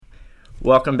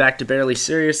Welcome back to Barely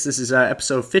Serious. This is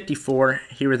episode 54.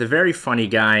 Here with a very funny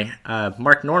guy,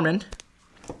 Mark Normand,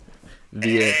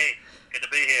 Hey, good to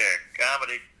be here.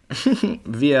 Comedy.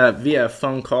 via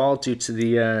phone call due to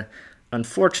the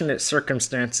unfortunate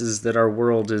circumstances that our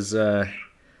world is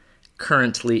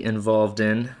currently involved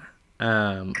in.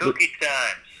 Kooky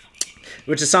times.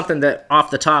 Which is something that, off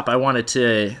the top, I wanted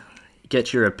to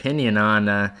get your opinion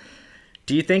on.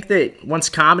 Do you think that once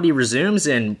comedy resumes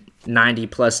in 90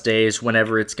 plus days,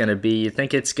 whenever it's going to be, you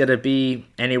think it's going to be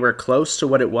anywhere close to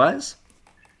what it was?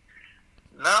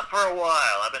 Not for a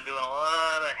while. I've been doing a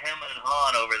lot of hemming and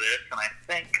hawing over this, and I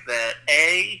think that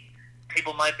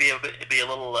people might be a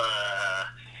little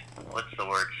what's the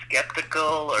word, skeptical,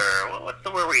 or what's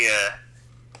the word where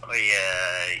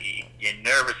you're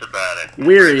nervous about it?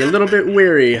 Weary, a little bit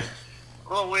weary. A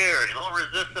little weird, a little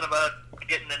resistant about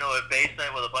getting into a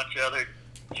basement with a bunch of other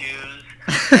Jews,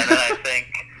 and then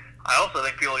I also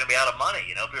think people are going to be out of money.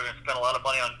 You know, people are going to spend a lot of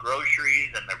money on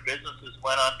groceries, and their businesses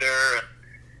went under,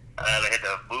 and they had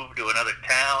to move to another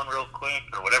town real quick,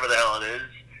 or whatever the hell it is.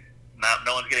 Now,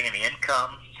 no one's getting any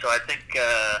income. So I think,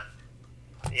 I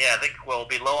think we'll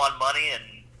be low on money, and,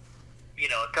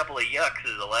 a couple of yucks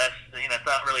is the last, it's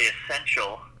not really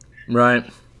essential. Right.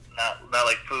 Not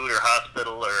like food or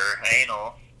hospital or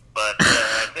anal, but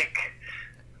I think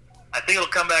it'll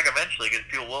come back eventually because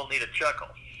people will need a chuckle.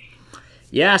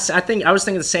 Yes, I was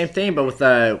thinking the same thing, but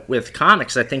with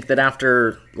comics, I think that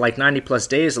after like 90 plus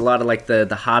days, a lot of like the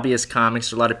hobbyist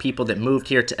comics, or a lot of people that moved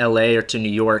here to LA or to New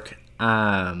York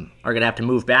are gonna have to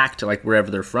move back to like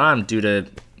wherever they're from due to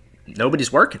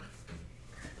nobody's working.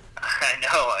 I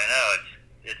know,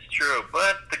 it's true.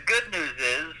 But the good news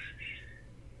is,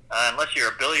 unless you're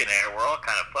a billionaire, we're all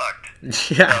kind of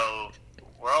fucked. Yeah. So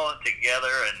we're all in together,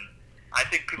 and I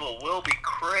think people will be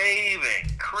craving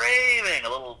a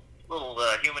little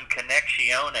human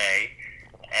connexione,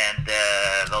 and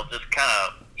they'll just kind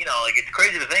of, it's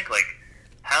crazy to think, like,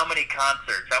 how many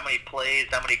concerts, how many plays,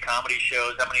 how many comedy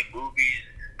shows, how many movies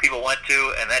people went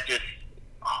to, and that just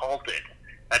halted.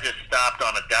 That just stopped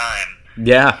on a dime.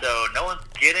 Yeah. So no one's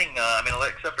getting,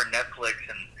 except for Netflix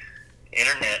and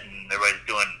internet, and everybody's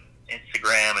doing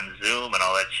Instagram and Zoom and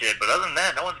all that shit, but other than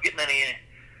that, no one's getting any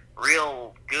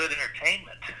real good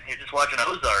entertainment. You're just watching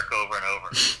Ozark over and over.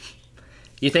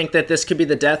 You think that this could be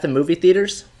the death of movie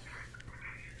theaters?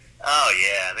 Oh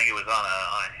yeah, I think it was on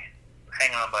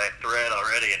hanging on by a thread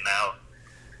already, and now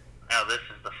this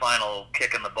is the final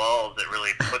kick in the balls that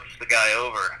really puts the guy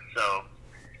over. So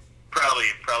probably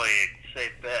a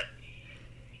safe bet.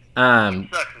 It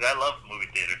sucks because I love movie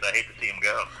theaters. I hate to see them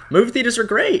go. Movie theaters are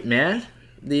great, man.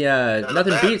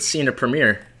 Nothing beats seeing a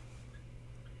premiere.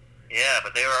 Yeah,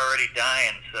 but they were already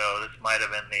dying, so this might have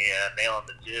been the nail on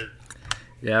the jizz.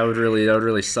 Yeah, that would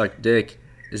really suck dick.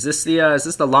 Is this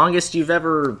the longest you've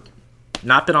ever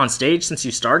not been on stage since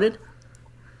you started?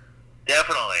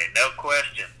 Definitely, no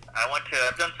question.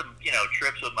 I've done some,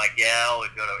 trips with my gal.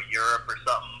 We'd go to Europe or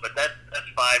something, but that's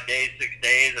 5 days, 6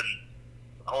 days, and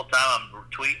the whole time I'm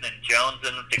tweeting and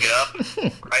jonesing to get up,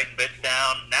 writing bits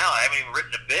down. Now I haven't even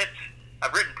written a bit.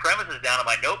 I've written premises down in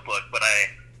my notebook, but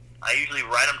I usually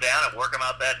write them down and work them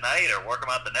out that night or work them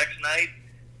out the next night.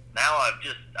 Now I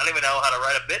don't even know how to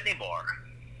write a bit anymore.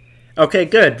 Okay,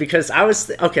 good, because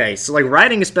so like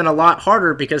writing has been a lot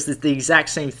harder because it's the exact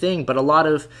same thing, but a lot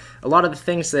of the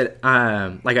things that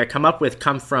like I come up with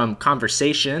come from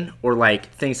conversation or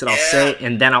like things that I'll say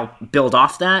and then I'll build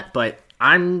off that, but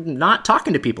I'm not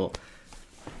talking to people.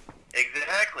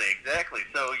 Exactly.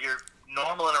 So your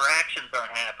normal interactions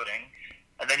aren't happening,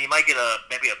 and then you might get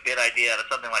maybe a bit idea out of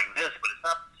something like this, but it's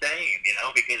not the same,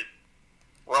 because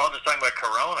we're all just talking about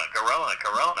Corona.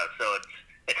 So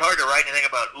it's hard to write anything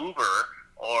about Uber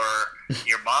or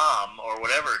your mom or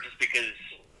whatever just because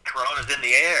Corona's in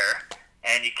the air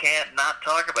and you can't not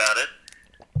talk about it.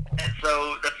 And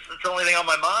so that's the only thing on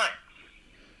my mind.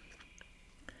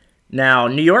 Now,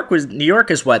 New York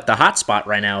is what, the hot spot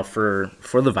right now for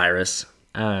the virus.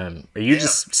 Are you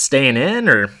just staying in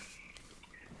or?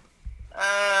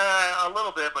 A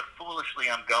little bit, but foolishly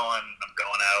I'm going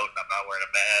out and I'm not wearing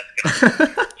a mask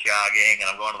and I'm jogging and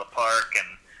I'm going to the park, and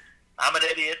I'm an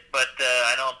idiot, but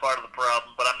I know I'm part of the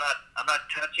problem, but I'm not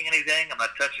touching anything, I'm not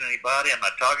touching anybody, I'm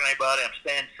not talking to anybody, I'm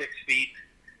staying 6 feet,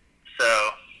 so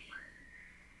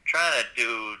I'm trying to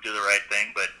do the right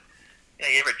thing, but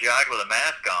you ever jog with a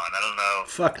mask on? I don't know.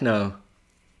 Fuck no.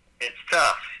 It's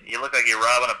tough. You look like you're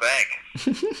robbing a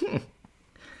bank.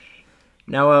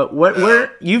 Now,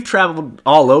 where you've traveled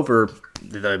all over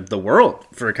the world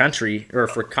for a country or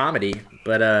for comedy,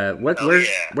 but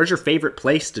where's your favorite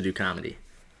place to do comedy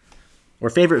or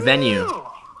favorite venue?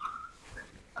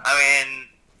 I mean,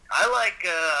 I like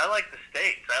the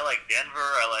states. I like Denver.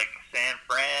 I like San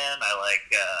Fran. I like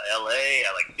L.A.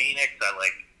 I like Phoenix. I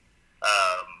like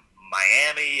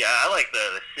Miami. I like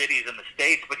the cities in the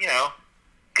states. But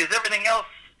because everything else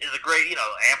is a great.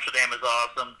 Amsterdam is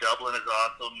awesome. Dublin is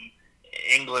awesome.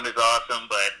 England is awesome.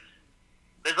 But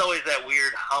there's always that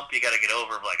weird hump you got to get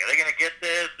over. Of like, are they going to get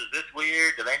this? Is this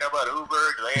weird? Do they know about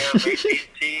Uber? Do they have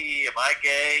AT&T? Am I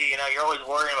gay? You're always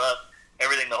worrying about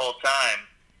everything the whole time.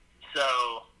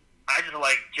 So I just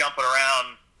like jumping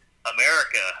around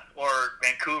America. Or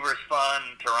Vancouver's fun.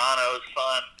 Toronto's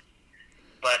fun.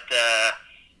 But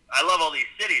I love all these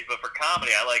cities. But for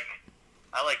comedy, I like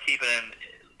keeping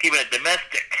it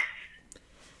domestic.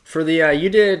 For the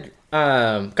you did.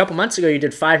 A couple months ago, you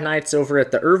did 5 nights over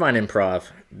at the Irvine Improv.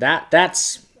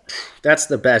 That's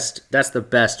the best. That's the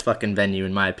best fucking venue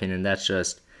in my opinion. That's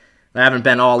just I haven't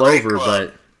been all great over,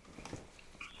 club.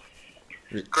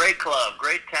 But great club,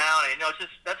 great town. And, it's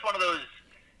just that's one of those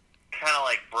kind of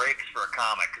like breaks for a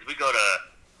comic because we go to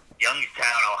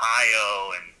Youngstown,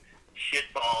 Ohio, and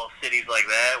shitball cities like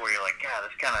that where you're like, God,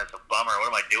 this kind of is a bummer. What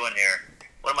am I doing here?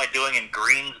 What am I doing in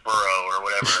Greensboro or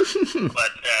whatever?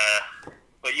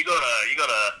 But you go to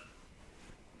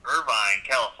Irvine,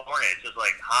 California. It's just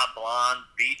like hot blonde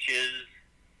beaches,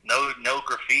 no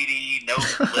graffiti, no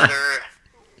glitter,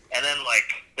 and then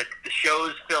like the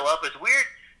shows fill up. It's weird.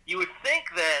 You would think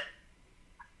that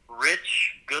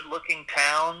rich, good-looking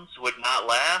towns would not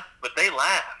laugh, but they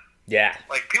laugh. Yeah.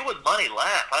 Like people with money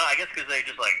laugh. I guess because they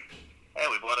just like, hey,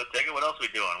 we bought a ticket. What else are we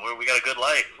doing? We got a good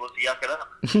life. Let's yuck it up.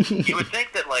 You would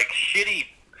think that like shitty,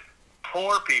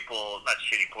 poor people, not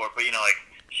shitty poor, but like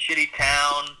shitty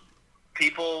town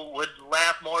people would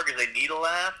laugh more because they need a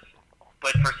laugh.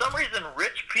 But for some reason,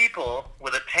 rich people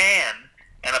with a tan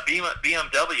and a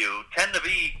BMW tend to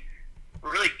be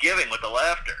really giving with the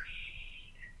laughter.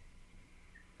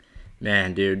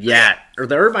 Man, dude, yeah. Or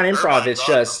the Irvine Improv, it's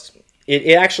awesome. Just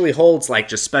it actually holds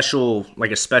like a special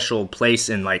place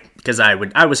in like because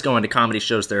I was going to comedy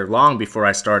shows there long before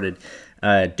I started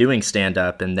doing stand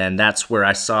up, and then that's where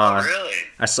I saw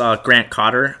I saw Grant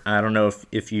Cotter. I don't know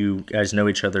if you guys know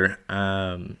each other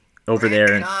over Grant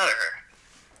there. Cotter.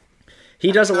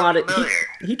 He does a lot of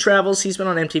he travels. He's been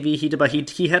on MTV.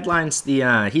 He headlines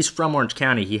the. He's from Orange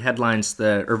County. He headlines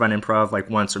the Irvine Improv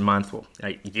like once a month. Well,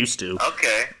 I used to.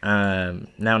 Okay.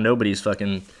 Now nobody's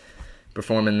fucking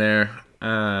performing there.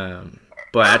 But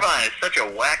Irvine is such a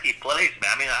wacky place,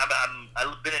 man. I mean,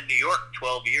 I've been in New York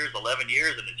 12 years, 11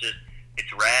 years, and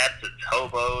it's rats, it's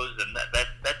hobos, and that's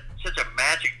such a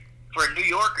magic for a New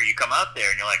Yorker. You come out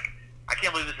there and you're like, I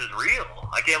can't believe this is real.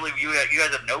 I can't believe you guys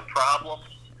have no problems.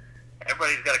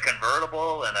 Everybody's got a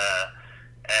convertible and a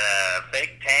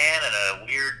fake tan and a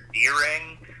weird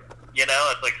earring.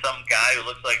 It's like some guy who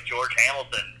looks like George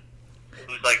Hamilton,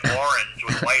 who's like orange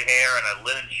with white hair and a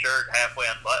linen shirt halfway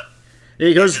unbuttoned.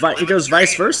 It goes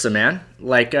vice versa, man.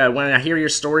 Like when I hear your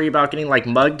story about getting like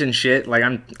mugged and shit, like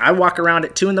I walk around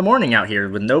at 2 a.m. out here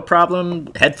with no problem,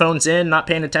 headphones in, not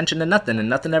paying attention to nothing, and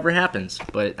nothing ever happens.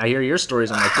 But I hear your stories,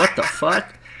 I'm like, what the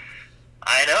fuck?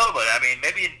 I know, but I mean,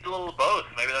 maybe it's a little of both.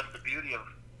 Maybe that's the beauty of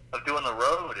doing the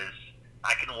road is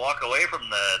I can walk away from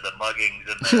the muggings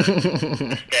and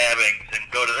the stabbings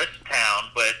and go to this town.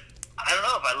 But I don't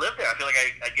know if I lived there. I feel like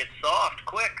I'd get soft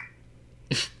quick.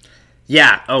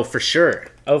 Yeah, for sure.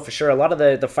 A lot of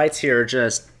the fights here are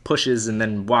just pushes and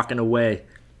then walking away.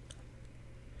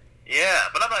 Yeah,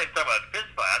 but I'm not even talking about fist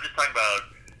fight. I'm just talking about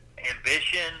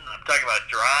ambition. I'm talking about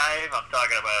drive. I'm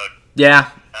talking about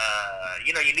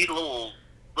you need a little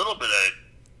bit of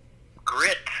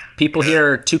grit. People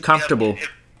here are too comfortable. Too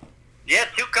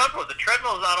comfortable. The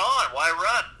treadmill's not on. Why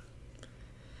run?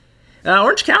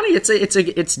 Orange County,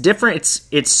 it's different.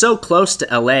 It's so close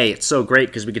to LA. It's so great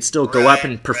because we could still go up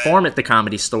and perform at the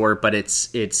Comedy Store. But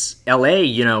it's LA.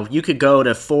 You could go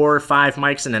to 4 or 5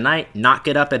 mics in a night, not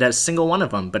get up at a single one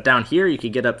of them. But down here, you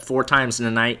could get up 4 times in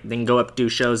a night, then go up do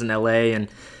shows in LA, and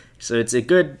so it's a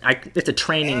good. It's a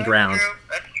training ground.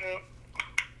 That's true.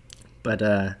 But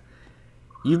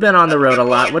you've been on the road a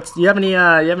lot. Do you have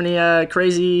any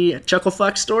crazy chuckle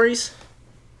fuck stories?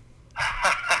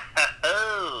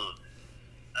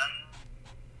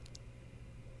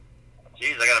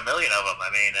 Jeez, I got a million of them. I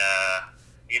mean,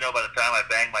 by the time I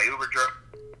banged my Uber driver.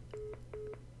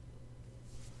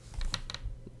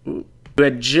 You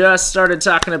had just started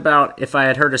talking about if I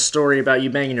had heard a story about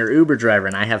you banging your Uber driver,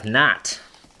 and I have not.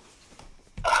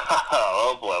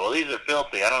 Oh boy, well these are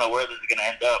filthy. I don't know where this is going to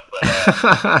end up, but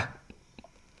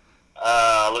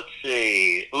let's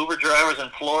see. Uber drivers in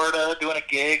Florida doing a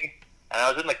gig, and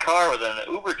I was in the car with an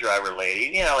Uber driver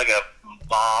lady, like a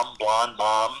blonde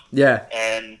mom. Yeah.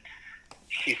 And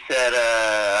she said,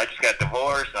 I got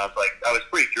divorced, and I was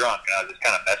pretty drunk, and I was just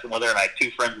kind of messing with her, and I had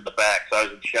 2 friends in the back, so I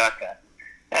was in shotgun.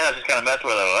 And I was just kind of messing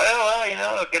with her.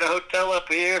 Well, get a hotel up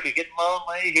here. If you're getting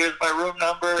lonely, here's my room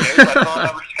number. Here's my phone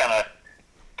number. Just kind of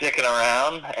dicking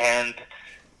around. And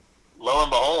lo and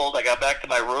behold, I got back to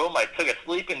my room. I took a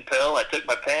sleeping pill. I took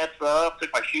my pants off,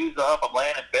 took my shoes off. I'm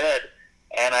laying in bed,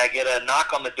 and I get a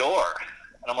knock on the door.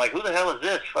 And I'm like, who the hell is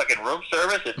this? Fucking room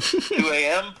service at 2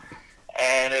 a.m.?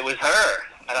 And it was her.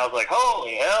 And I was like,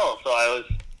 holy hell. So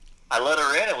I let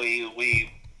her in, and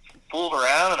we fooled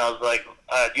around, and I was like,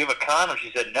 do you have a condom? She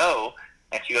said no.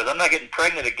 And she goes, I'm not getting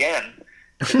pregnant again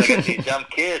because I got these dumb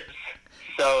kids,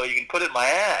 so you can put it in my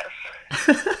ass.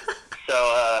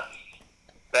 So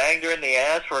banged her in the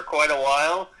ass for quite a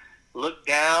while, looked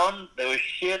down, there was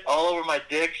shit all over my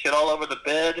dick, shit all over the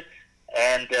bed,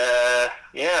 and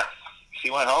yeah, she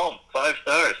went home. 5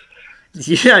 stars.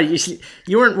 Yeah,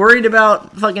 you weren't worried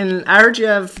about fucking... I heard you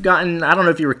have gotten... I don't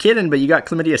know if you were kidding, but you got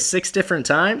chlamydia 6 different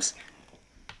times?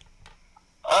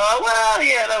 Well,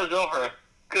 yeah, that was over a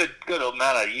good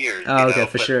amount of years. Oh, okay,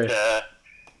 for sure.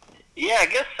 Yeah, I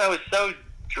guess I was so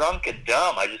drunk and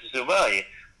dumb, I just assumed, well, I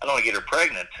don't want to get her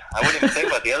pregnant. I wouldn't even think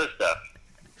about the other stuff.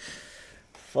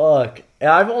 Fuck.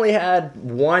 I've only had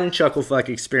one chuckle fuck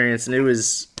experience, and it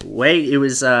was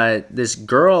this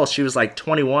girl. She was like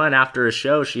 21. After a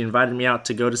show, she invited me out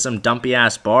to go to some dumpy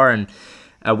ass bar, and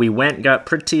we went, got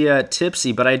pretty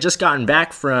tipsy. But I had just gotten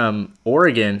back from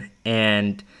Oregon,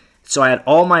 and so I had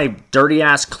all my dirty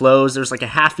ass clothes. There was like a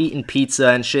half-eaten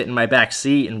pizza and shit in my back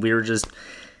seat, and we were just...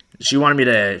 She wanted me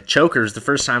to choke her. It was the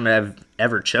first time I've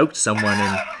ever choked someone,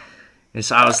 and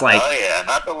so I was like... Oh yeah,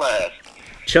 not the last.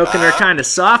 Choking her kind of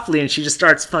softly, and she just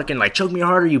starts fucking like, choke me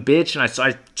harder, you bitch. And I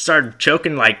started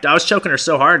choking, like, I was choking her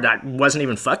so hard that I wasn't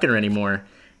even fucking her anymore.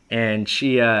 And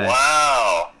she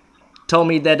wow, told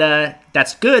me that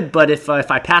that's good, but if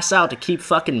I pass out, to keep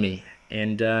fucking me.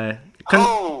 And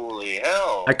holy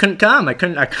hell, I couldn't come. I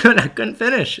couldn't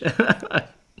finish. Wow,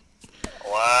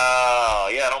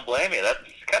 yeah, I don't blame you. That's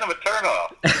kind of a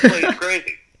turnoff. This place is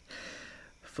crazy.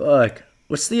 Fuck.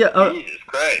 What's the Jesus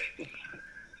Christ.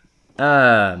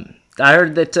 I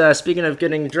heard that, speaking of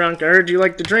getting drunk, I heard you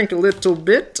like to drink a little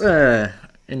bit, heard...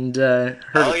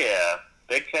 Oh, yeah.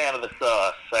 Big fan of the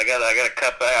sauce. I gotta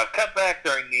cut back. I've cut back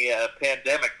during the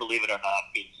pandemic, believe it or not,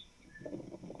 because,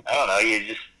 I don't know,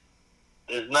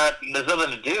 there's nothing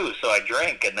to do, so I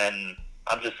drink, and then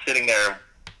I'm just sitting there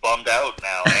bummed out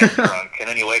now and drunk, and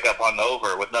then you wake up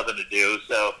hungover with nothing to do,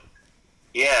 so,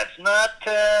 yeah, it's not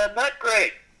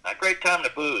great. Not a great time to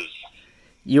booze.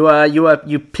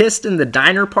 You pissed in the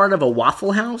diner part of a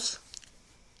Waffle House?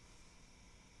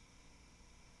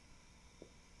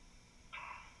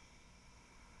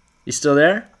 You still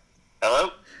there?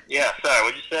 Hello? Yeah, sorry,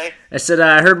 what'd you say? I said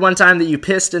I heard one time that you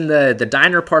pissed in the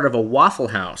diner part of a Waffle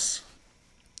House.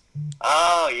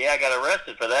 Oh, yeah, I got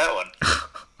arrested for that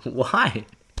one. Why?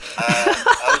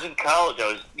 I was in college.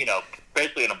 I was,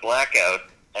 basically in a blackout,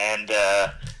 and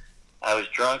I was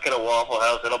drunk at a Waffle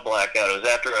House at a blackout. It was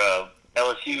after a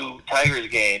LSU Tigers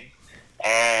game,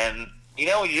 and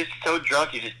when you're just so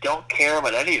drunk, you just don't care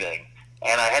about anything.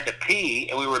 And I had to pee,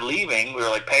 and we were leaving. We were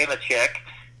like paying the check,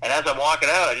 and as I'm walking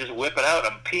out, I just whip it out.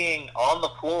 I'm peeing on the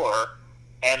floor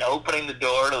and opening the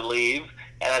door to leave.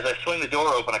 And as I swing the door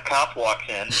open, a cop walks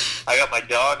in. I got my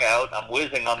dog out. I'm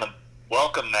whizzing on the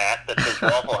welcome mat that says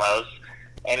Waffle House,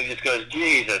 and he just goes,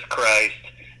 Jesus Christ.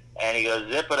 And he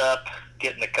goes, zip it up,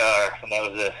 get in the car, and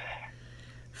that was it.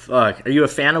 Fuck. Are you a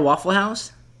fan of Waffle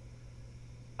House?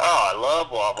 Oh, I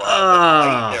love Waffle House.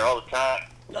 I eat there all the time.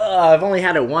 Oh, I've only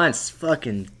had it once.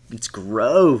 Fucking, it's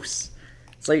gross.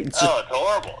 It's like... It's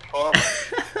horrible. It's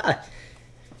horrible.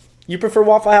 You prefer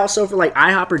Waffle House over, like,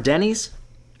 IHOP or Denny's?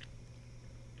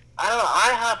 I don't know.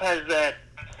 IHOP has that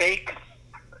fake...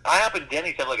 IHOP and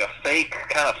Denny's have, like, a fake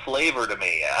kind of flavor to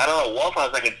me. I don't know. Waffle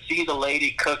House, I can see the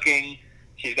lady cooking.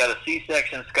 She's got a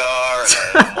C-section scar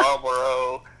and a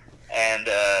Marlboro and,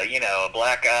 a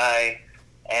black eye.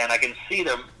 And I can see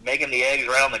them making the eggs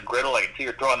right on the griddle. I can see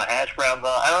her throwing the hash browns on.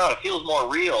 I don't know. It feels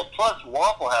more real. Plus,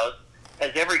 Waffle House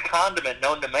has every condiment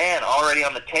known to man already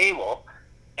on the table.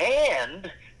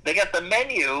 And they got the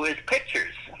menu as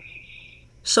pictures.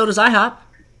 So does IHOP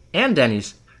and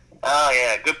Denny's. Oh,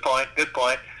 yeah. Good point.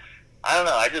 I don't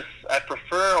know. I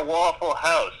prefer a Waffle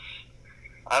House.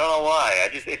 I don't know why.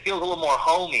 It feels a little more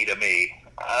homey to me.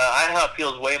 IHOP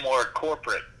feels way more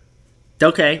corporate.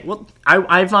 Okay, well,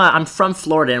 I'm from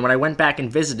Florida, and when I went back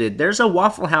and visited, there's a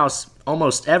Waffle House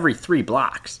almost every 3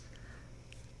 blocks.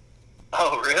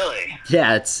 Oh, really?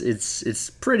 Yeah, it's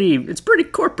pretty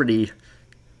corporate-y.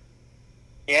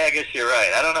 Yeah, I guess you're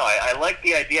right. I don't know. I like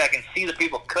the idea. I can see the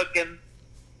people cooking,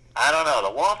 I don't know.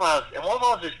 The Waffle House, and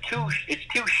Waffle House is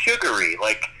too sugary.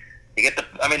 Like, you get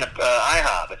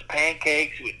IHOP, it's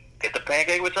pancakes. Get the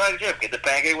pancake with chocolate chip. Get the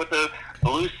pancake with the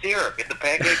blue syrup. Get the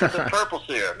pancake with the purple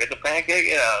syrup. Get the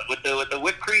pancake, with the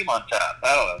whipped cream on top.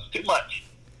 I don't know. It's too much.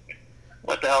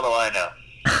 What the hell do I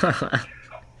know?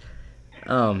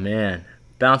 Oh man,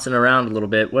 bouncing around a little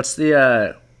bit. What's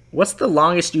the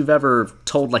longest you've ever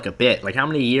told like a bit? Like how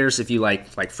many years have you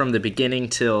like from the beginning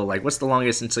till like what's the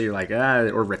longest until you're like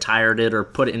or retired it or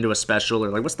put it into a special or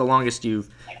like what's the longest you've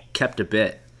kept a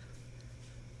bit?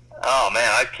 Oh man,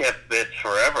 I've kept bits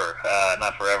forever.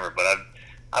 Not forever, but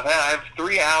I have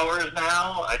 3 hours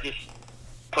now. I just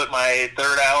put my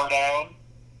third hour down,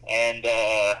 and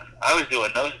I was doing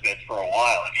those bits for a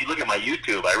while. If you look at my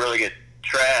YouTube, I really get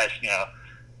trashed.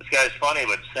 This guy's funny,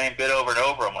 but same bit over and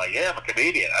over. I'm like, yeah, I'm a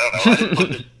comedian. I don't know. I just put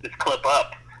this clip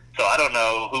up, so I don't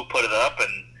know who put it up,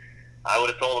 and I would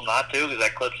have told him not to because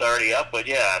that clip's already up. But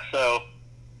yeah, so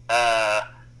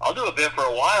I'll do a bit for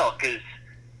a while because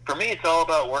for me, it's all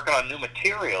about working on new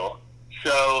material.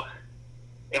 So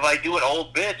if I do an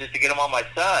old bit just to get them on my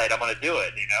side, I'm going to do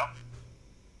it.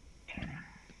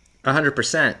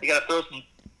 100%. You got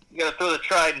to throw the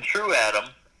tried and true at them,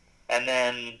 and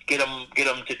then get them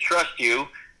to trust you,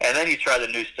 and then you try the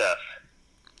new stuff.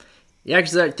 Yeah,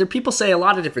 because people say a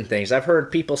lot of different things. I've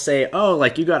heard people say, "Oh,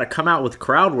 like you got to come out with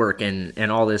crowd work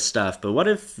and all this stuff." But what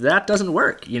if that doesn't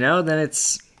work? Then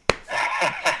it's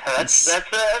that's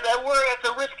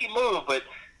a risky move. But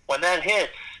when that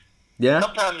hits,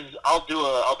 sometimes I'll do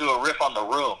a riff on the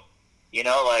room.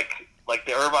 Like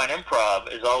the Irvine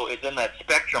Improv is in that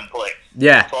Spectrum place.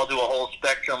 Yeah. So I'll do a whole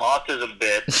Spectrum autism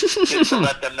bit just to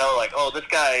let them know, like, oh, this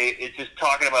guy is just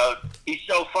talking about, he's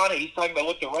so funny, he's talking about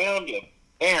what's around him.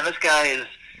 Man, this guy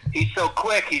he's so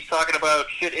quick, he's talking about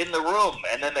shit in the room,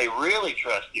 and then they really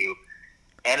trust you.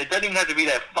 And it doesn't even have to be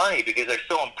that funny because they're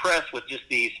so impressed with just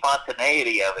the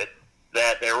spontaneity of it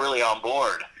that they're really on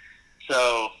board.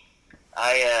 So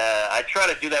I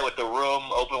try to do that with the room,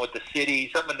 open with the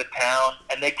city, something in the town,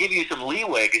 and they give you some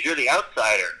leeway because you're the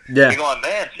outsider. Yeah. You're going,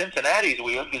 man, Cincinnati's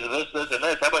weird because of this, and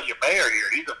this. How about your mayor here?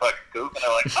 He's a fucking kook. And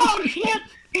they're like, oh, shit,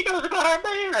 he knows about our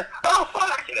mayor. Oh,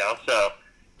 fuck. So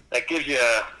that gives you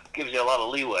a lot of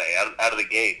leeway out of the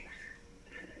gate.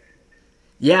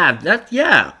 Yeah.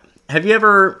 Have you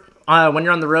ever, when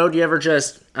you're on the road, you ever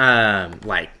just, boom,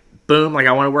 like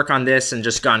I want to work on this and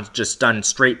just done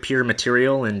straight pure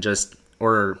material and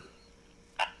or...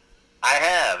 I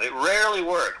have. It rarely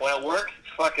works. When it works, it's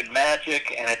fucking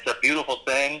magic and it's a beautiful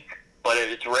thing, but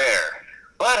it's rare.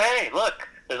 But hey, look,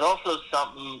 there's also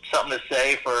something to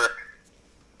say for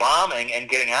bombing and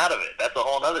getting out of it. That's a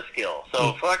whole other skill.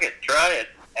 So fuck it, try it,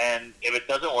 and if it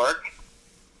doesn't work,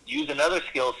 use another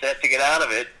skill set to get out of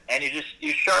it, and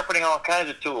you're sharpening all kinds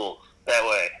of tools that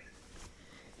way.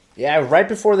 Yeah, right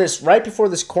before this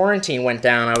quarantine went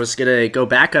down, I was gonna go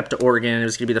back up to Oregon. It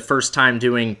was gonna be the first time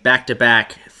doing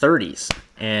back-to-back 30s,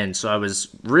 and so I was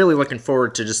really looking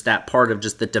forward to just that part of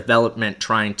just the development,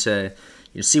 trying to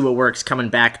see what works, coming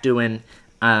back doing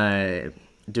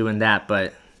that.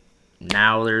 But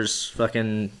now there's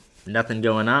fucking nothing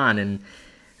going on, and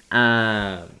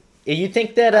you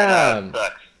think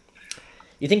that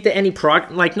you think that any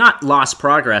not lost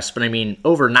progress, but I mean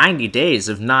over 90 days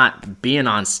of not being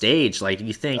on stage, like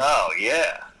you think? Oh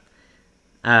yeah,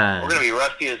 we're gonna be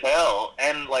rusty as hell,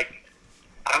 and like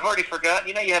I've already forgotten.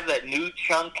 You have that new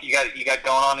chunk you got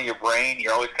going on in your brain.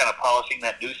 You're always kind of polishing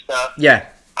that new stuff. Yeah,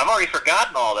 I've already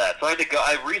forgotten all that, so I had to go.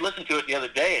 I re-listened to it the other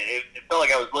day, and it felt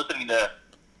like I was listening to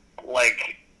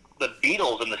like the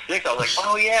Beatles in the '60s. I was like,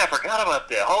 oh yeah, I forgot about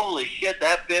that. Holy shit,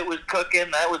 that bit was cooking.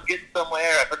 That was getting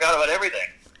somewhere. I forgot about everything.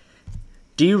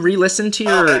 Do you re-listen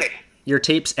to your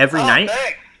tapes every night?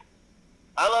 Thanks.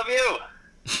 I love you.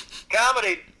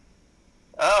 Comedy.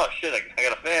 Oh shit, I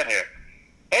got a fan here.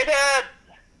 Hey Dad,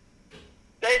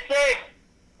 stay safe.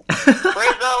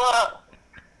 Praise Allah.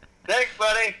 Thanks,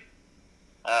 buddy.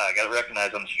 I got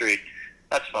recognized on the street.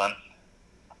 That's fun.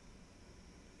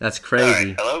 That's crazy. All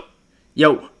right, hello.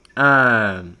 Yo.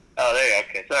 Oh, there you go.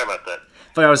 Okay, sorry about that.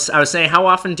 But I was saying, how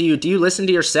often do you listen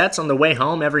to your sets on the way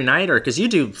home every night, or because you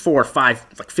do 4 or 5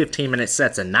 like 15-minute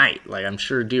sets a night? Like I'm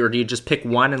sure, or do you just pick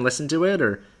one and listen to it,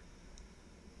 or?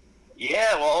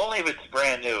 Yeah, well, only if it's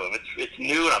brand new. If it's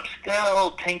new and I'm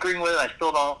still tinkering with it, I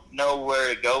still don't know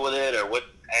where to go with it or what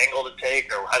angle to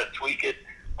take or how to tweak it.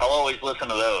 I'll always listen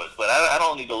to those, but I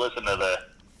don't need to listen to the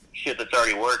shit that's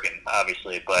already working,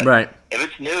 obviously. But right. If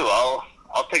it's new, I'll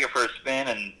take it for a spin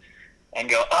and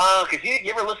go, oh, because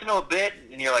you ever listen to a bit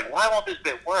and you're like, why won't this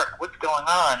bit work? What's going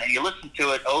on? And you listen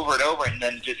to it over and over, and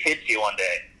then it just hits you one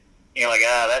day. And you're like,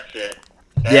 that's it.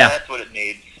 That's what it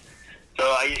needs. So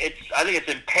I think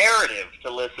it's imperative to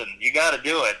listen. You got to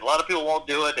do it. A lot of people won't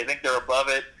do it. They think they're above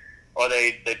it, or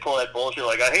they pull that bullshit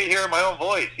like, I hate hearing my own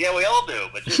voice. Yeah, we all do.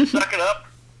 But just suck it up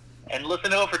and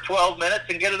listen to it for 12 minutes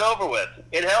and get it over with.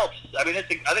 It helps. I mean, I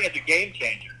think it's a game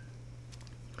changer.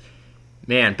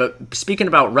 Man, but speaking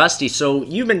about Rusty, so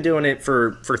you've been doing it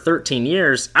for 13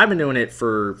 years. I've been doing it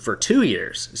for 2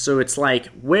 years. So it's like,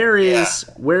 where is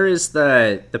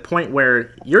the point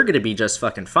where you're going to be just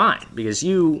fucking fine? Because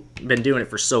you've been doing it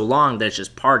for so long that it's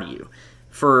just part of you.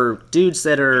 For dudes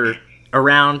that are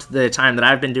around the time that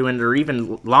I've been doing it, or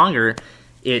even longer,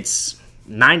 it's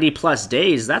 90 plus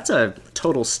days. That's a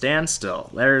total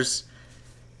standstill. I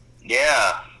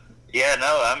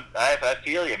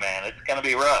feel you, man. It's going to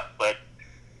be rough, but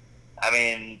I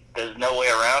mean, there's no way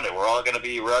around it. We're all going to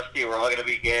be rusty. We're all going to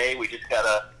be gay. We just got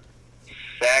to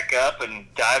sack up and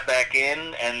dive back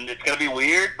in, and it's going to be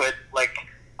weird, but, like,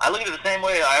 I look at it the same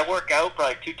way. I work out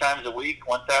probably 2 times a week,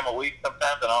 1 time a week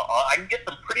sometimes, and I can get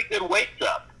some pretty good weights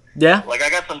up. Yeah. Like,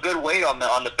 I got some good weight on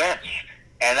the bench,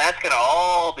 and that's going to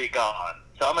all be gone.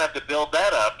 So I'm going to have to build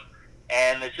that up,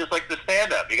 and it's just like the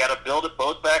stand-up. You got to build it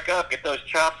both back up, get those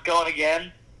chops going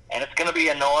again, and it's going to be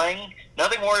annoying.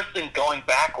 Nothing worse than going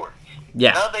backwards.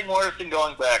 Yeah. Nothing worse than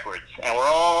going backwards. And we're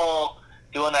all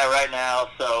doing that right now.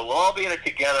 So we'll all be in it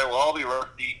together. We'll all be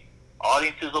rusty.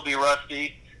 Audiences will be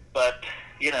rusty. But,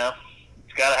 you know,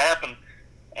 it's got to happen.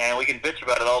 And we can bitch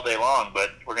about it all day long, but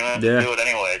we're going to have to do it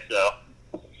anyway. So.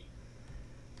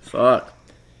 Fuck.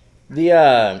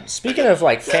 The, speaking of,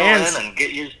 like, fans. And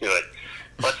get used to it.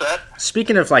 What's that?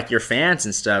 Speaking of, like, your fans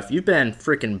and stuff, you've been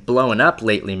freaking blowing up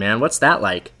lately, man. What's that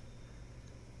like?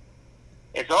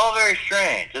 It's all very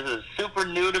strange. This is super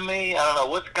new to me. I don't know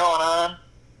what's going on.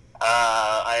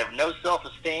 I have no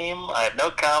self-esteem. I have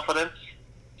no confidence.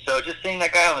 So just seeing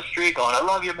that guy on the street going, "I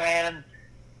love you, man,"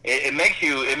 it makes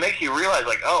you realize,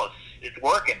 like, oh, it's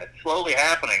working. It's slowly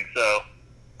happening. So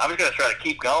I'm just gonna try to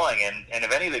keep going. And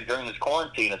if anything, during this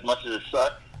quarantine, as much as it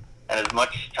sucks, and as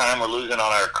much time we're losing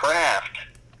on our craft,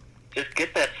 just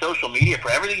get that social media for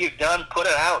everything you've done. Put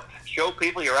it out. Show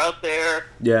people you're out there.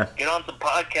 Yeah. Get on some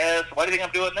podcasts. Why do you think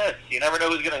I'm doing this? You never know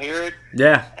who's going to hear it.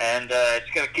 Yeah. And it's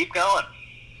going to keep going.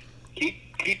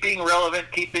 Keep being relevant.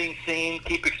 Keep being seen.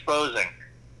 Keep exposing.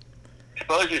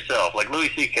 Expose yourself, like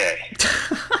Louis C.K.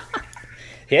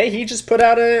 Yeah, he just put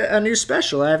out a new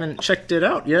special. I haven't checked it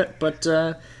out yet, but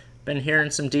been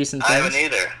hearing some decent things. I haven't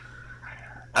either.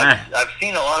 I've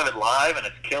seen a lot of it live, and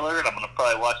it's killer, and I'm going to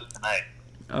probably watch it tonight.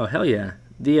 Oh, hell yeah.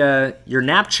 Your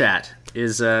Snapchat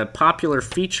is a popular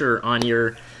feature on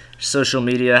your social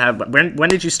media. When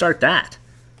did you start that?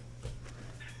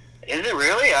 Is it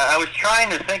really? I was trying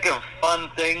to think of fun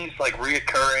things, like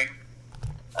reoccurring,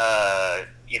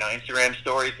 Instagram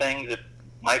story things that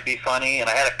might be funny, and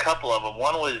I had a couple of them.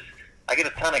 One was, I get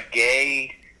a ton of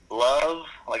gay love.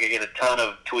 Like, I get a ton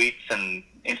of tweets and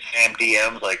Instagram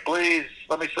DMs, like, please,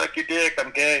 let me suck your dick,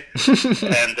 I'm gay.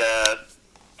 And,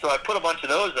 so I put a bunch of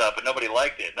those up, and nobody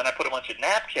liked it. Then I put a bunch of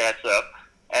Snapchats up,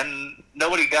 and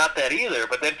nobody got that either.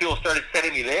 But then people started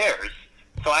sending me theirs.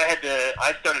 So I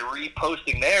started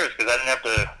reposting theirs because I didn't have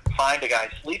to find a guy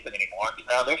sleeping anymore, because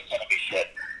now they're sending me shit.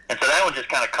 And so that one just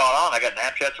kind of caught on. I got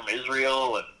Snapchats from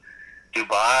Israel and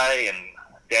Dubai and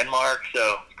Denmark,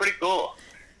 so it's pretty cool.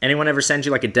 Anyone ever send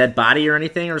you, like, a dead body or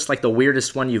anything, or it's like the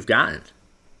weirdest one you've gotten?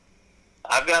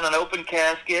 I've got an open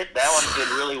casket. That one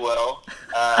did really well.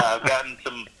 I've gotten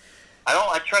some.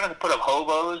 I try not to put up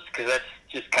hobos because that's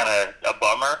just kind of a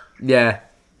bummer. Yeah.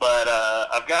 But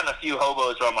I've gotten a few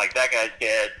hobos where I'm like, that guy's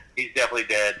dead. He's definitely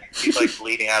dead. He's like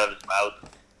bleeding out of his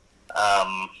mouth.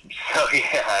 So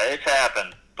yeah, it's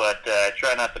happened. But I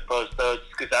try not to post those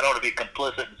because I don't want to be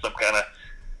complicit in some kind of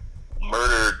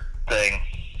murder thing.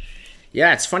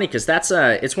 Yeah, it's funny because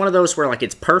it's one of those where, like,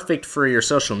 it's perfect for your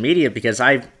social media, because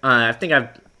I think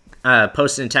I've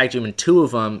posted and tagged you in 2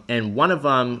 of them, and one of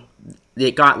them,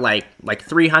 it got like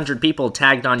 300 people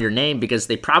tagged on your name because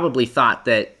they probably thought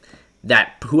that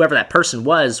whoever that person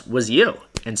was you,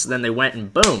 and so then they went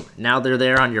and boom, now they're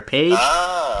there on your page.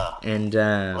 Ah, and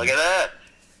look at that.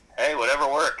 Hey, whatever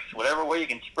works, whatever way you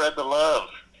can spread the love,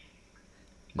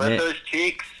 spread those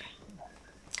cheeks.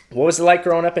 What was it like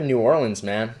growing up in New Orleans,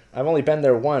 man? I've only been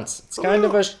there once. It's kind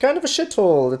of a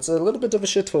shithole. It's a little bit of a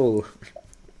shithole.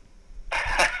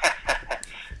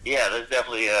 Yeah, there's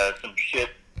definitely some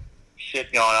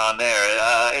shit going on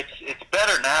there. It's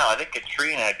better now. I think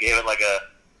Katrina gave it like a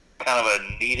kind of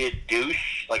a needed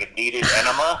douche, like a needed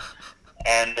enema,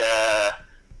 and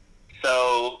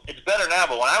so it's better now.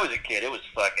 But when I was a kid, it was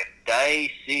fucking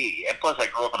dicey. And plus, I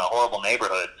grew up in a horrible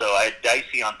neighborhood, so I had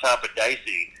dicey on top of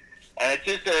dicey. And it's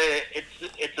just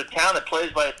it's a town that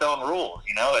plays by its own rules.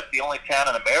 You know, it's the only town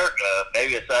in America,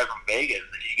 maybe aside from Vegas,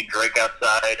 that you can drink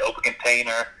outside, open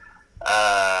container.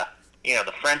 You know,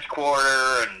 the French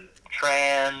Quarter and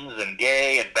trans and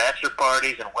gay and bachelor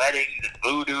parties and weddings and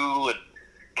voodoo and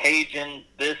Cajun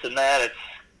this and that.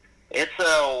 It's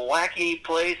a wacky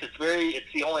place. It's very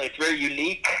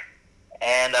unique,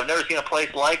 and I've never seen a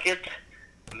place like it.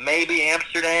 Maybe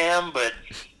Amsterdam, but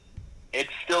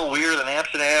it's still weirder than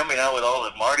Amsterdam, you know, with all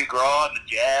the Mardi Gras and the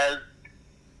jazz.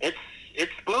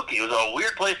 It's spooky. It was a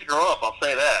weird place to grow up, I'll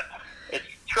say that.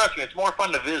 Trust me, it's more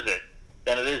fun to visit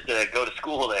than it is to go to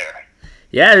school there.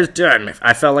 Yeah, dude,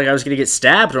 I felt like I was going to get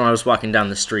stabbed when I was walking down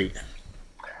the street.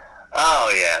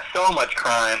 Oh, yeah, so much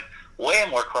crime. Way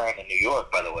more crime in New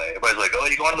York, by the way. Everybody's like, oh,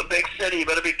 you're going to the big city, you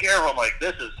better be careful. I'm like,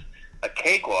 this is a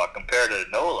cakewalk compared to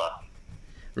NOLA.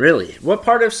 Really? What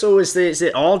part of, so is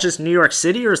it all just New York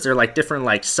City, or is there like different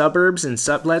like suburbs and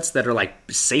sublets that are like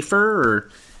safer,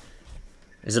 or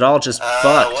is it all just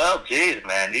fucked? Well, geez,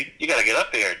 man, you got to get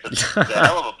up here. It's a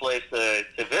hell of a place to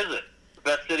visit. The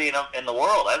best city in the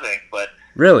world, I think. But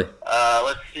really?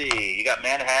 Let's see. You got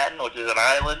Manhattan, which is an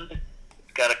island.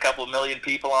 It's got a couple million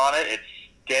people on it. It's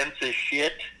dense as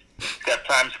shit. It's got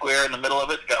Times Square in the middle of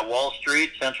it. It's got Wall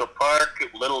Street, Central Park,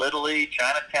 Little Italy,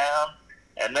 Chinatown,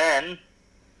 and then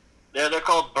they're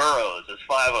called boroughs. There's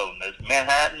 5 of them. There's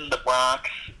Manhattan, the Bronx,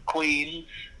 Queens,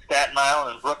 Staten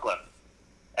Island, and Brooklyn.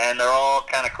 And they're all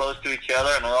kind of close to each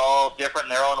other, and they're all different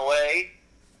in their own way.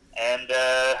 And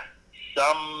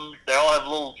they all have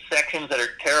little sections that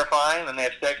are terrifying, and they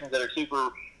have sections that are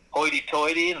super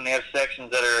hoity-toity, and they have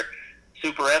sections that are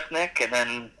super ethnic, and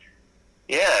then,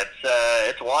 yeah,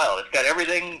 it's wild. It's got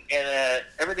everything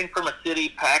from a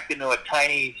city packed into a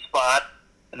tiny spot,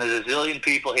 and there's a zillion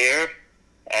people here,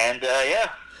 and, yeah.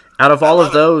 Out of all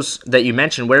of those that you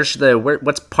mentioned,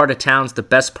 what's part of town's the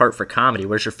best part for comedy?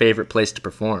 Where's your favorite place to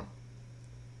perform?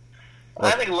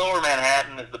 I think Lower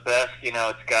Manhattan is the best. You know,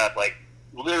 it's got like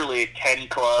literally 10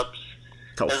 clubs.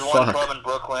 There's one club in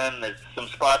Brooklyn. There's some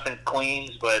spots in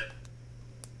Queens, but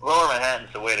Lower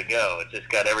Manhattan's the way to go. It's just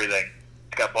got everything.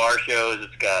 It's got bar shows.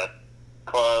 It's got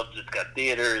clubs. It's got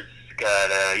theaters. It's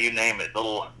got you name it,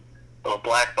 little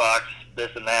black box, this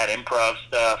and that, improv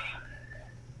stuff.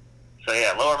 So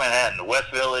yeah, Lower Manhattan, West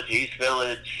Village, East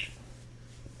Village,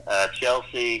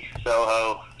 Chelsea,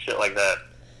 Soho, shit like that.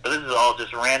 But this is all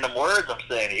just random words I'm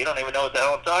saying. You don't even know what the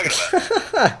hell I'm talking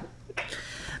about.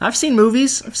 I've seen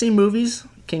movies.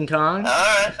 King Kong. All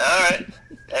right.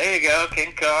 There you go,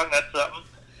 King Kong. That's something.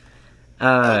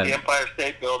 The Empire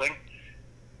State Building.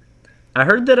 I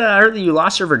heard that you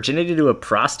lost your virginity to a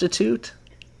prostitute.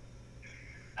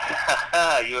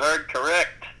 You heard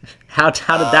correct. How did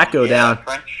that go down?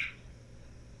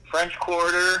 French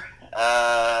Quarter.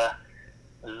 The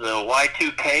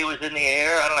Y2K was in the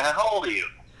air. I don't know. How old are you?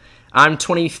 I'm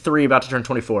 23, about to turn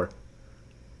 24.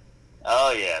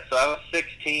 Oh, yeah. So I was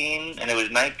 16, and it was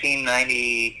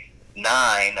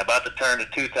 1999, about to turn to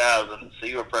 2000, so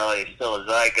you were probably still a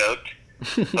zygote.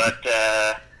 But,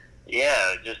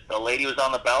 yeah, just a lady was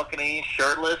on the balcony,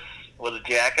 shirtless, with a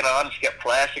jacket on. She kept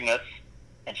flashing us,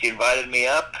 and she invited me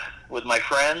up with my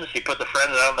friends. She put the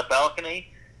friends out on the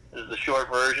balcony. This is the short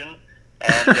version.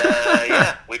 And,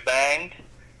 yeah, we banged,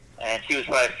 and she was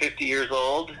probably 50 years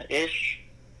old-ish.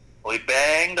 We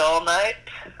banged all night,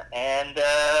 and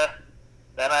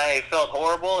then I felt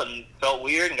horrible and felt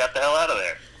weird and got the hell out of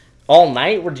there. All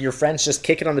night? Were your friends just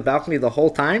kicking on the balcony the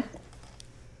whole time?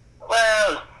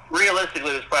 Well, realistically,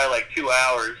 it was probably like 2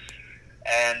 hours.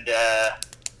 And,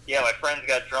 yeah, my friends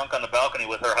got drunk on the balcony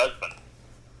with her husband.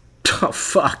 Oh,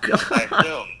 fuck. I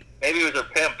assume. Maybe it was her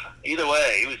pimp. Either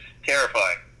way, it was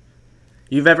terrifying.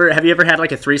 Have you ever had,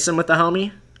 like, a threesome with a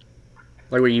homie?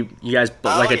 Like where you guys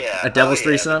a devil's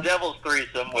threesome? A devil's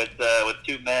threesome with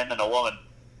 2 men and a woman.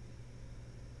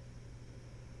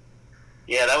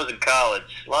 Yeah, that was in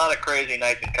college. A lot of crazy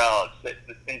nights in college.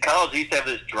 In college, we used to have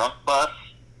this drunk bus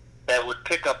that would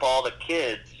pick up all the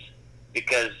kids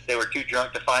because they were too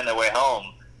drunk to find their way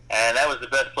home. And that was the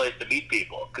best place to meet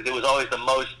people because it was always the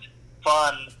most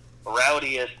fun,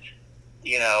 rowdiest,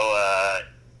 you know,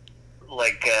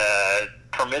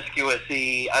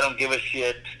 promiscuous-y, I don't give a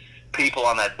shit people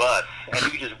on that bus, and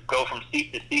you just go from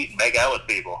seat to seat and make out with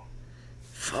people.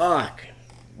 Fuck,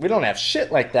 we don't have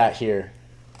shit like that here.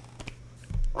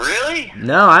 Really?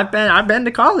 No, I've been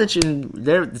to college, and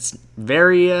it's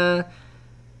very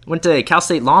went to Cal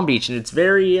State Long Beach, and it's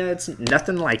very it's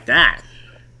nothing like that.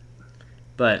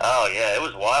 But oh yeah, it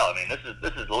was wild. I mean,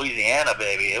 this is Louisiana,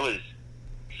 baby. It was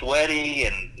sweaty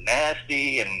and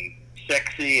nasty and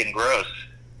sexy and gross.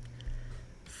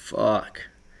 Fuck.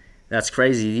 That's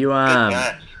crazy. You Good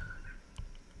times.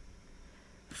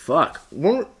 Fuck.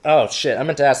 Oh shit! I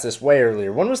meant to ask this way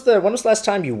earlier. When was the last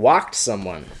time you walked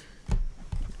someone,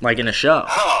 like in a show?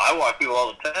 Oh, I walk people all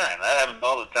the time. That happens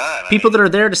all the time. People that are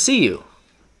there to see you.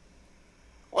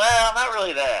 Well, not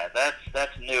really that.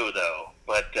 That's new though.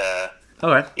 But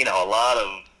Okay. you know, a lot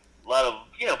of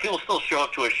you know, people still show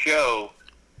up to a show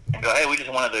and go, "Hey, we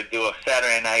just wanted to do a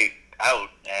Saturday night out,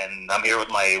 and I'm here with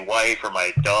my wife or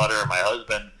my daughter or my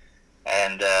husband,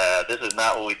 and this is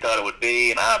not what we thought it would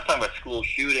be." And I'm talking about school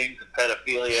shootings and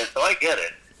pedophilia, so I get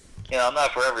it. You know, I'm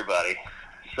not for everybody.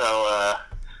 So a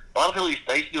lot of people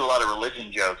I used to do a lot of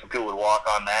religion jokes, and people would walk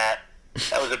on that.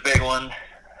 That was a big one.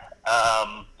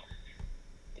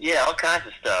 Yeah, all kinds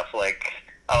of stuff, like,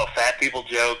 fat people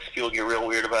jokes, people get real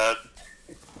weird about.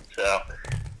 So,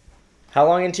 how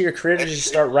long into your career did you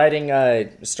start writing,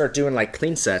 start doing, like,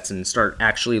 clean sets and start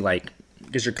actually, like,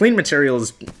 because your clean material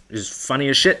is funny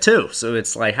as shit, too. So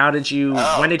it's like, when did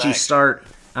you start,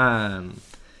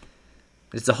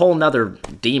 it's a whole nother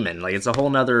demon. Like, it's a whole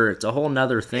nother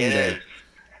thing.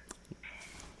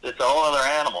 It's a whole other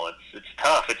animal. It's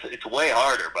tough. It's way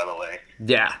harder, by the way.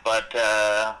 Yeah. But,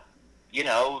 you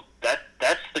know,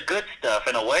 that's the good stuff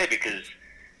in a way, because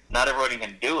not everybody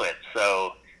can do it.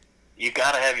 So you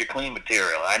got to have your clean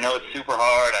material. I know it's super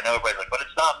hard. I know everybody's like, but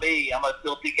it's not me. I'm a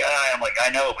filthy guy. I'm like, I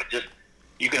know, but just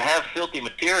you can have filthy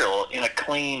material in a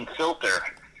clean filter.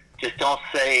 Just don't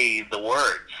say the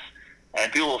words,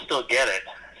 and people will still get it.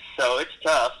 So it's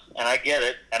tough, and I get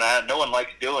it, and no one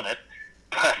likes doing it.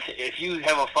 But if you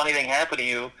have a funny thing happen to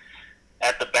you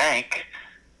at the bank,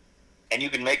 and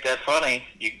you can make that funny,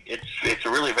 it's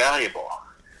really valuable.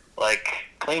 Like,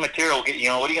 clean material, you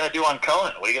know, what are you going to do on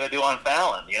Conan? What are you going to do on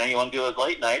Fallon? You know, you want to do those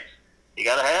late nights, you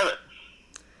got to have it.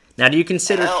 Now, do you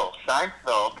consider... Hell,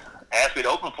 Seinfeld asked me to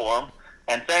open for him,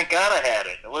 and thank God I had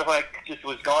it. What if I just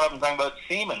was going up and talking about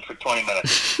semen for 20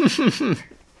 minutes?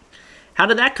 How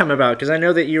did that come about? Because I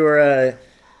know that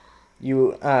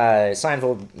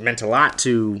Seinfeld meant a lot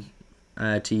to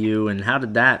you, and how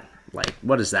did that, like,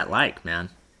 what is that like, man?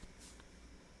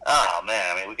 Oh,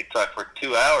 man, I mean, we could talk for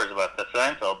 2 hours about the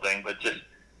Seinfeld thing, but just,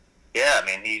 yeah, I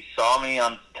mean, he saw me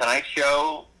on Tonight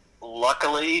Show,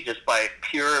 luckily, just by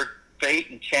pure fate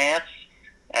and chance,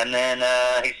 and then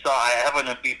he saw I happened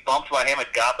to be bumped by him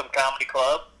at Gotham Comedy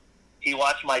Club. He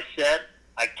watched my set.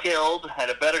 I killed, had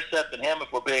a better set than him,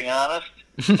 if we're being honest,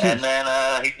 and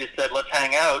then he just said, let's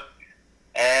hang out,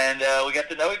 and we got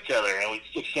to know each other, and we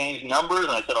exchanged numbers,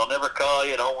 and I said, I'll never call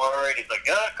you, don't worry, and he's like,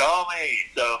 yeah, call me,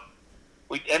 so...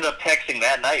 We ended up texting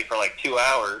that night for like 2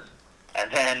 hours, and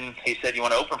then he said, you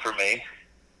want to open for me?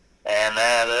 And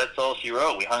that's all she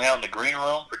wrote. We hung out in the green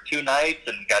room for 2 nights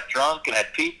and got drunk and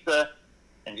had pizza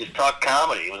and just talked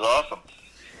comedy. It was awesome.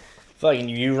 Fucking,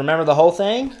 you remember the whole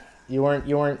thing? You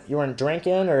weren't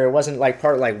drinking, or it wasn't like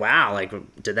part like, wow, like,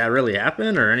 did that really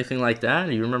happen or anything like that?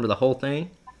 You remember the whole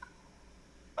thing?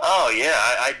 Oh yeah,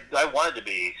 I wanted to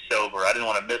be sober. I didn't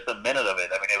want to miss a minute of it.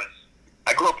 I mean,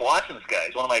 I grew up watching this guy.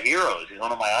 He's one of my heroes. He's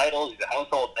one of my idols. He's a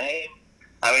household name.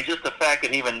 I mean, just the fact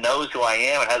that he even knows who I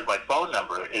am and has my phone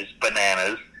number is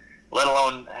bananas, let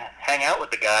alone hang out with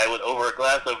the guy over a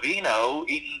glass of vino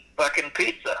eating fucking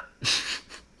pizza.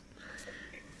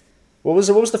 What was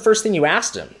the first thing you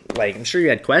asked him? Like, I'm sure you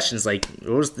had questions. Like,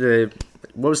 what was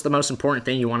the most important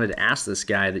thing you wanted to ask this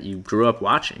guy that you grew up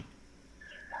watching?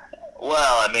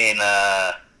 Well, I mean,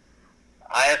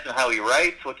 I asked him how he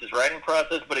writes, what's his writing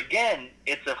process, but again,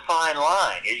 it's a fine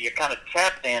line. You're kind of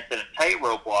tap dancing and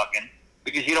tightrope walking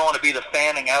because you don't want to be the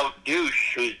fanning out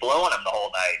douche who's blowing him the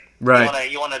whole night. Right.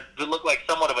 You want to look like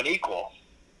somewhat of an equal.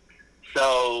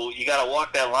 So you got to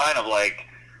walk that line of like,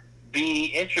 be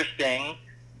interesting,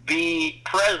 be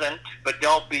present, but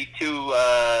don't be too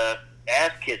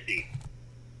ass kissy.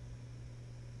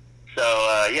 So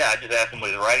yeah, I just asked him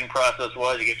what his writing process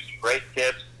was. He gave me some great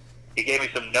tips. He gave me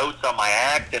some notes on my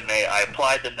act, and I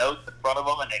applied the notes in front of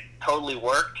him, and they totally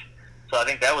worked. So I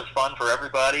think that was fun for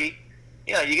everybody.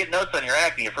 You know, you get notes on your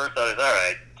act, and your first thought is, all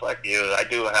right, fuck you, I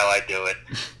do it how I do it.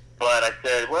 But I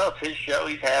said, well, it's his show,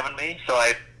 he's having me. So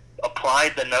I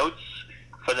applied the notes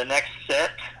for the next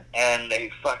set, and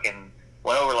they fucking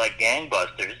went over like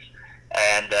gangbusters.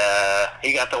 And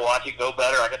he got to watch it go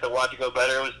better. I got to watch it go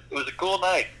better. It was a cool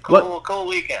night, cool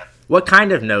weekend. What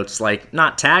kind of notes? Like,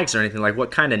 not tags or anything. Like,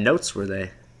 what kind of notes were they?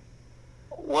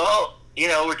 Well, you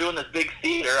know, we're doing this big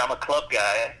theater. I'm a club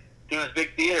guy. Doing this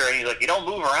big theater, and he's like, you don't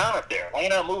move around up there. Why you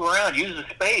not move around? Use the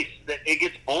space. It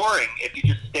gets boring if you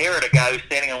just stare at a guy who's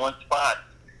standing in one spot.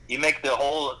 You make the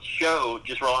whole show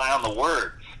just rely on the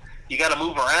words. You got to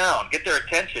move around, get their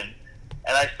attention.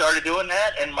 And I started doing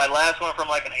that, and my laughs went from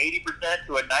like an 80%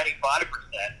 to a 95%.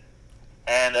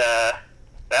 And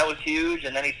That was huge.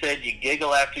 And then he said, you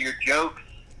giggle after your jokes.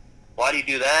 Why do you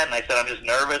do that? And I said, I'm just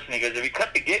nervous. And he goes, if you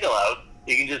cut the giggle out,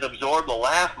 you can just absorb the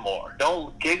laugh more.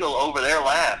 Don't giggle over their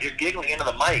laugh. You're giggling into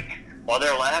the mic while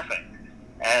they're laughing.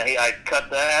 And I cut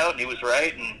that out, and he was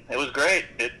right, and it was great.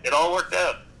 It all worked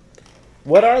out.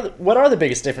 What are the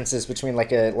biggest differences between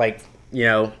let's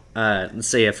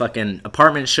say a fucking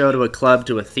apartment show to a club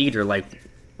to a theater? Like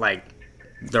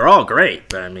they're all great,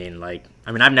 but I mean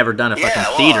I've never done a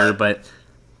fucking theater, but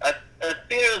a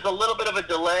theater is a little bit of a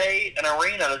delay. An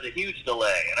arena is a huge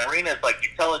delay. An arena is like you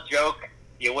tell a joke,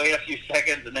 you wait a few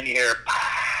seconds, and then you hear.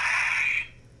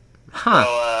 Huh. So,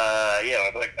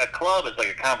 like a club is like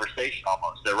a conversation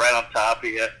almost. They're right on top of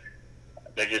you.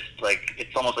 They're just like,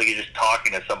 it's almost like you're just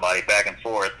talking to somebody back and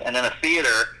forth. And then a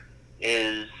theater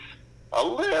is a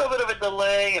little bit of a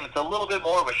delay, and it's a little bit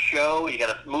more of a show. You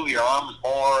got to move your arms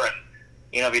more, and,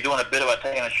 if you're doing a bit about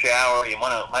taking a shower, you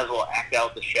might as well act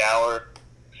out the shower.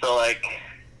 So, I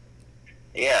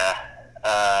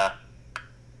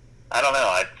don't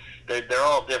know. They're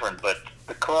all different, but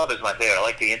the club is my favorite. I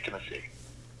like the intimacy.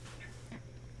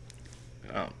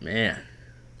 Oh man!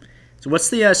 So what's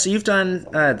the so you've done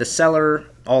the Cellar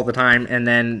all the time, and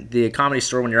then the Comedy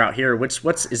Store when you're out here. What's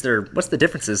the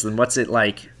differences, and what's it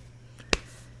like?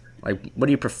 Like, what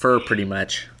do you prefer, pretty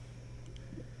much?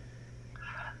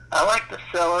 I like the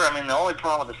Cellar. I mean, the only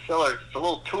problem with the Cellar is it's a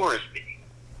little touristy.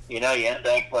 You end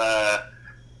up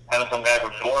having some guy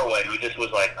from Norway who just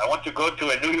was like, "I want to go to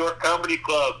a New York comedy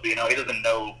club." He doesn't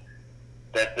know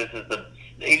that this is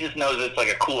he just knows it's like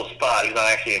a cool spot. He's not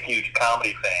actually a huge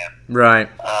comedy fan. Right.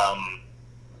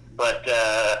 But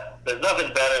there's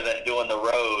nothing better than doing the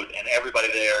road, and everybody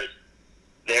there is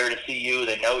there to see you.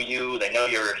 They know you. They know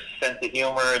your sense of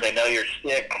humor. They know your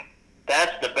shtick.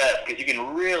 That's the best, because you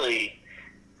can really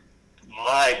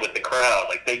vibe with the crowd.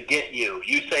 Like, they get you.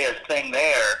 You say a thing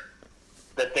there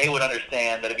that they would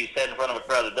understand, that if you said in front of a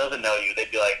crowd that doesn't know you, they'd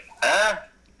be like, huh?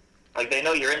 Like, they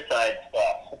know your inside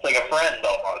stuff. It's like a friend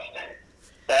almost.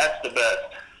 That's the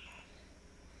best.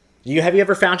 Have you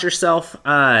ever found yourself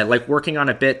like working on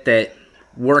a bit that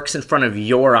works in front of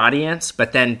your audience,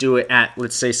 but then do it at,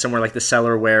 let's say, somewhere like the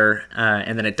Cellar where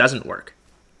and then it doesn't work?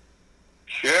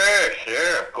 Sure,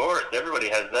 of course. Everybody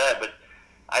has that, but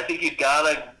I think you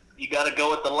gotta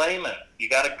go with the layman. You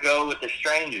gotta go with the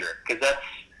stranger, because that's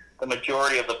the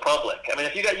majority of the public. I mean,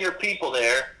 if you got your people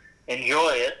there,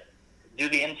 enjoy it, do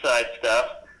the inside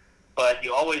stuff, but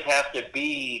you always have to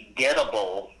be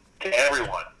gettable to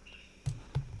everyone.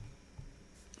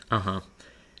 Uh-huh.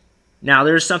 Now,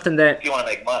 there's something that... If you want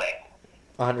to make money.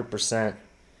 100%.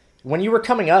 When you were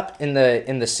coming up in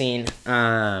the scene,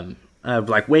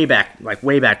 like way back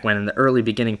when, in the early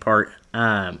beginning part,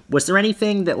 was there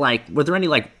anything that, like, were there any,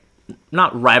 like,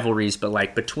 not rivalries, but,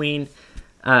 like, between,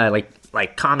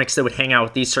 like comics that would hang out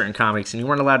with these certain comics, and you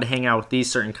weren't allowed to hang out with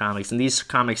these certain comics, and these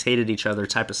comics hated each other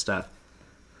type of stuff?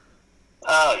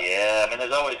 Oh, yeah. I mean,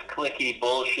 there's always cliquey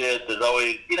bullshit. There's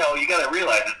always, you got to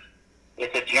realize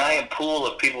it's a giant pool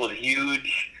of people with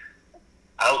huge,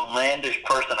 outlandish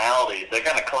personalities. They're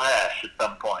going to clash at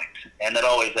some point, and that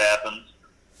always happens.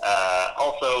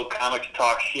 Also, comics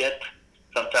talk shit.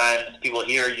 Sometimes people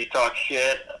hear you talk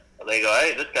shit. They go,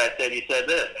 hey, this guy said you said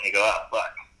this. And you go, oh,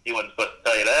 fuck. He wasn't supposed to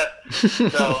tell you that.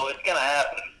 So it's going to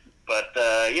happen. But,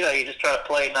 you just try to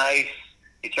play nice.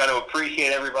 You try to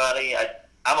appreciate everybody.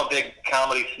 I'm a big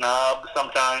comedy snob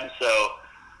sometimes, so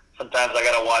sometimes I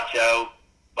got to watch out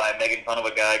by making fun of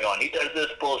a guy going, he does this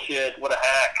bullshit, what a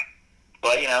hack.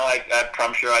 But,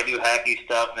 I'm sure I do hacky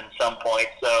stuff in some point,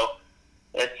 so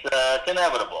it's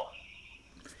inevitable.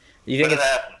 You think it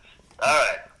happens. All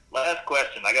right, last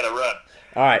question. I got to run.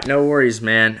 All right, no worries,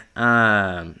 man.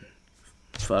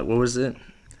 Fuck, what was it?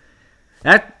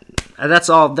 That's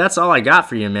all I got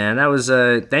for you, man. That was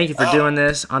thank you for doing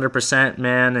this, 100%,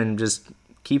 man, and just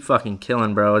keep fucking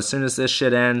killing, bro. As soon as this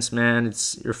shit ends, man,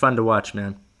 you're fun to watch,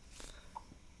 man.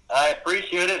 I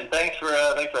appreciate it, and thanks for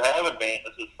having me.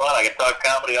 This is fun. I could talk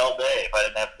comedy all day if I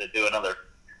didn't have to do another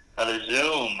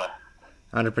Zoom.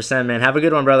 100%, man. Have a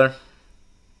good one, brother.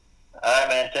 All right,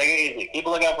 man. Take it easy. Keep a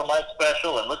lookout for my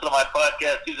special and listen to my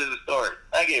podcast, Tuesday the Story.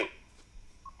 Thank you.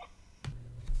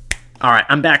 All right,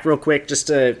 I'm back real quick.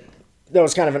 That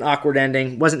was kind of an awkward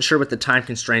ending. Wasn't sure what the time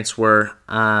constraints were.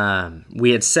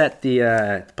 We had set the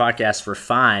podcast for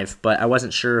 5, but I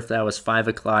wasn't sure if that was 5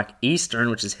 o'clock Eastern,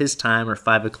 which is his time, or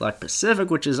 5 o'clock Pacific,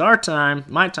 which is our time,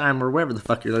 my time, or wherever the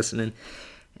fuck you're listening.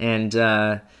 And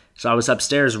so I was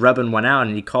upstairs rubbing one out,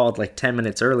 and he called like 10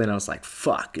 minutes early, and I was like,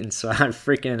 fuck. And so I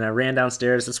ran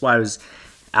downstairs. That's why I was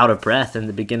out of breath in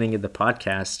the beginning of the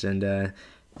podcast. And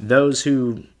those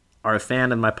who are a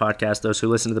fan of my podcast, those who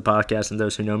listen to the podcast and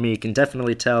those who know me, can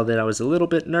definitely tell that I was a little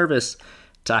bit nervous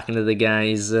talking to the guy.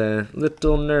 He's a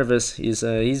little nervous. He's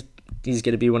going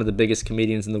to be one of the biggest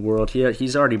comedians in the world.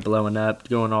 He's already blowing up,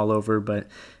 going all over, but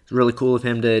it's really cool of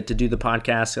him to do the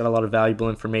podcast. Got a lot of valuable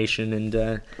information,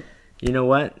 and you know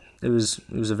what? It was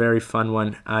a very fun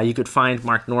one. You could find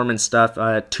Mark Norman's stuff.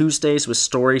 Tuesdays with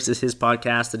Stories is his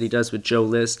podcast that he does with Joe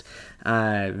List.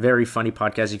 Very funny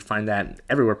podcast. You can find that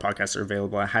everywhere podcasts are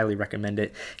available. I highly recommend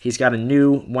it. He's got a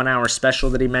new 1-hour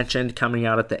special that he mentioned coming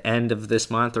out at the end of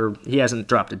this month, or he hasn't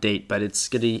dropped a date, but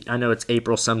I know it's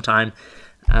April sometime.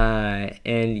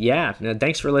 And yeah,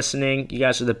 thanks for listening. You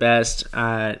guys are the best.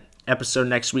 Episode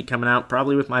next week coming out,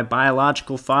 probably with my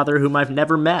biological father, whom I've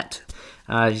never met.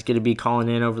 He's going to be calling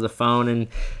in over the phone and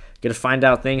going to find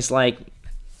out things like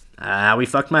how we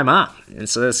fucked my mom. And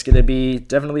so it's going to be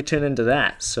definitely tune into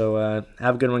that. So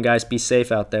have a good one, guys. Be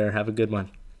safe out there. Have a good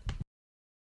one.